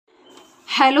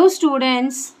Hello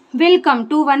students, welcome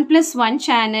to 1+1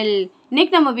 channel.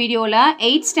 Next நம்ம வீடியோல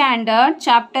 8th standard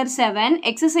chapter 7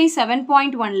 exercise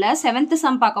 7.1ல 7th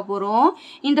sum பார்க்க போறோம்.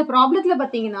 இந்த ப்ராப்ளத்துல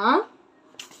பாத்தீங்கன்னா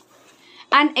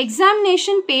an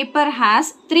examination paper has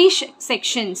 3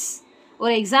 sections.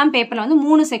 ஒரு exam paperல வந்து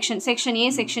 3 section, section A,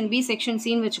 section B, section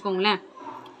C ன்னு வெச்சுக்கோங்களேன்.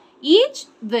 Each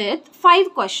with 5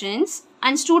 questions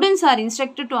and students are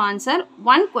instructed to answer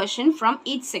one question from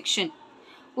each section.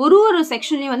 ஒரு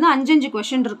செக்ஷன்லயும் வந்து 5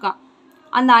 क्वेश्चन இருக்கா.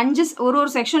 அந்த 5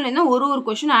 ஒரு செக்ஷன்ல இருந்து ஒரு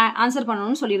क्वेश्चन ஆன்சர்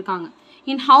பண்ணனும்னு சொல்லிருக்காங்க.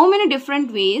 In how many different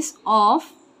ways of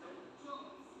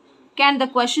can the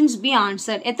questions be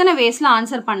answered? எத்தனை வேஸ்ல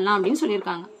ஆன்சர் பண்ணலாம் அப்படினு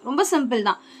சொல்லிருக்காங்க. ரொம்ப சிம்பிள்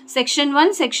தான். Section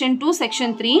 1, section 2,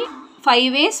 section 3 5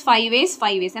 ways 5 ways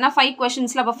 5 ways. ஏனா 5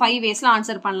 क्वेश्चंसல அப்ப 5 வேஸ்ல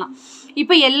ஆன்சர் பண்ணலாம்.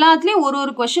 இப்போ எல்லாத்துலயும்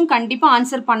ஒரு क्वेश्चन கண்டிப்பா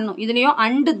ஆன்சர் பண்ணனும். இதுலயும்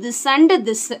and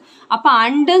this அப்ப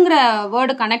andங்கற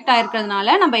வேர்ட் கனெக்ட்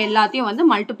ஆயிருக்கிறதுனால நம்ம எல்லாத்தையும் வந்து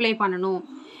மல்டிப்ளை பண்ணனும்.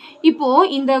 இப்போ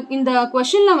இந்த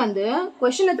क्वेश्चनல வந்து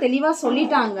क्वेश्चनல தெளிவா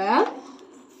சொல்லிட்டாங்க.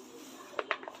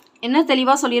 என்ன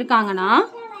தெளிவா சொல்லிருக்காங்கன்னா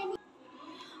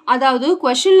அதாவது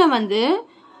क्वेश्चनல வந்து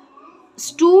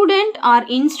student are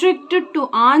instructed to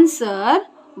answer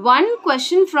one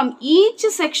question from each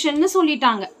section னு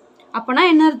சொல்லிட்டாங்க. அப்பனா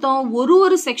என்ன அர்த்தம்?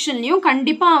 ஒரு செக்ஷன்லயும்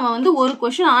கண்டிப்பா அவன் வந்து ஒரு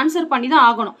क्वेश्चन ஆன்சர் பண்ணி தான்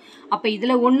ஆகணும். அப்ப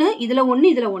இதுல ஒன்னு இதுல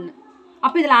ஒன்னு.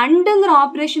 அப்ப இதுல andங்கற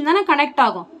ஆபரேஷன் தான கனெக்ட்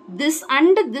ஆகும். this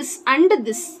and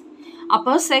this.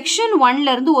 அப்ப செக்ஷன்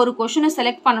 1ல இருந்து ஒரு क्वेश्चन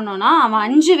செலக்ட் பண்ணனும்னா அவன்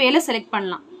 5 வேல செலக்ட்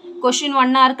பண்ணலாம். क्वेश्चन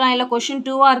 1 ஆ இருக்கலாம் இல்ல क्वेश्चन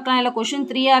 2 ஆ இருக்கலாம் இல்ல क्वेश्चन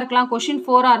 3 ஆ இருக்கலாம் क्वेश्चन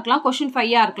 4 ஆ இருக்கலாம் क्वेश्चन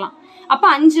 5 ஆ இருக்கலாம். அப்ப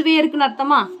 5 வே இருக்குன்னு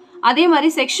அர்த்தமா? அதே மாதிரி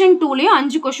செக்ஷன் 2லயும்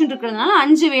 5 क्वेश्चन இருக்குறதுனால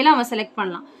 5 வேல அவன் செலக்ட்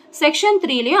பண்ணலாம். செக்ஷன்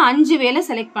 3லயும் 5 வேல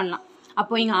செலக்ட் பண்ணலாம்.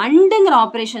 அப்போ இங்க andங்கற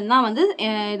ஆபரேஷன் தான் வந்து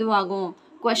இதுவாகும்.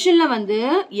 क्वेश्चनல வந்து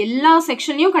எல்லா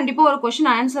செக்ஷன்லயும் கண்டிப்பா ஒரு क्वेश्चन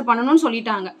ஆன்சர் பண்ணனும்னு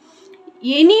சொல்லிட்டாங்க.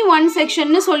 எனி ஒன்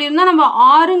செக்ஷன் னு சொல்லிருந்தா நம்ம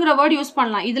ஆர்ங்கற வேர்ட் யூஸ்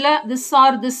பண்ணலாம். இதுல this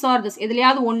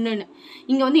எதுலயாவது ஒண்ணுன்னு.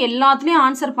 இங்க வந்து எல்லாத்துலயும்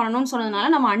ஆன்சர் பண்ணனும்னு சொன்னதனால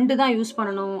நம்ம and தான் யூஸ்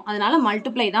பண்ணனும். அதனால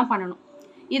மல்டிப்ளை தான் பண்ணனும்.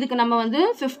 இதுக்கு நம்ம வந்து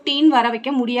 15 வர வைக்க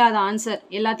முடியாது ஆன்சர்.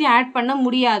 எல்லாத்தையும் ஆட் பண்ண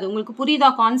முடியாது. உங்களுக்கு புரியுதா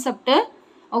கான்செப்ட்?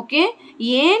 ஓகே.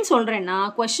 ஏன் சொல்றேன்னா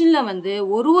क्वेश्चनல வந்து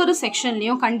ஒரு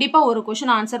செக்ஷன்லயும் கண்டிப்பா ஒரு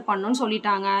क्वेश्चन ஆன்சர் பண்ணனும்னு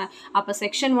சொல்லிட்டாங்க. அப்ப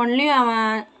செக்ஷன் 1லயும்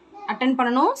அவன் அட்டெண்ட்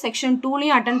பண்ணனும், செக்ஷன்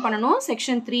 2லயும் அட்டெண்ட் பண்ணனும்,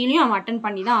 செக்ஷன் 3லயும் அவன் அட்டெண்ட்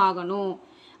பண்ணி தான் ஆகணும்.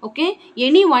 ஓகே.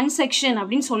 எனி ஒன் செக்ஷன்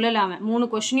அப்படினு சொல்லல அவன்.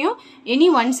 3 क्वेश्चनயும் எனி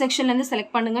ஒன் செக்ஷன்ல இருந்து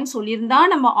செலக்ட் பண்ணுங்கன்னு சொல்லிருந்தா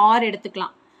நம்ம ஆர்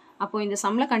எடுத்துக்கலாம். அப்போ இந்த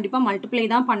சம்ல கண்டிப்பா மல்டிப்ளை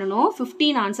தான் பண்ணனும்.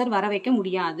 15 ஆன்சர் வர வைக்க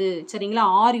முடியாது. சரிங்களா?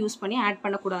 ஆர் யூஸ் பண்ணி ஆட்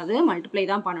பண்ண கூடாது. மல்டிப்ளை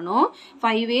தான் பண்ணனும்.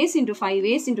 5 ways into 5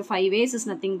 ways into 5 ways is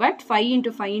nothing but 5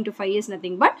 into 5 into 5 is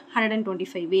nothing but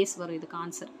 125 ways வரும் இதுக்கு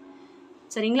ஆன்சர்.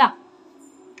 சரிங்களா?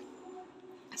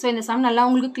 சோ இந்த சம் நல்லா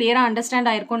உங்களுக்கு கிளியரா அண்டர்ஸ்டாண்ட்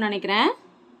ஆயிருக்கும்னு நினைக்கிறேன்.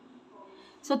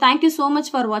 So thank you so much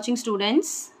for watching students.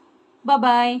 Bye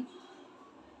bye.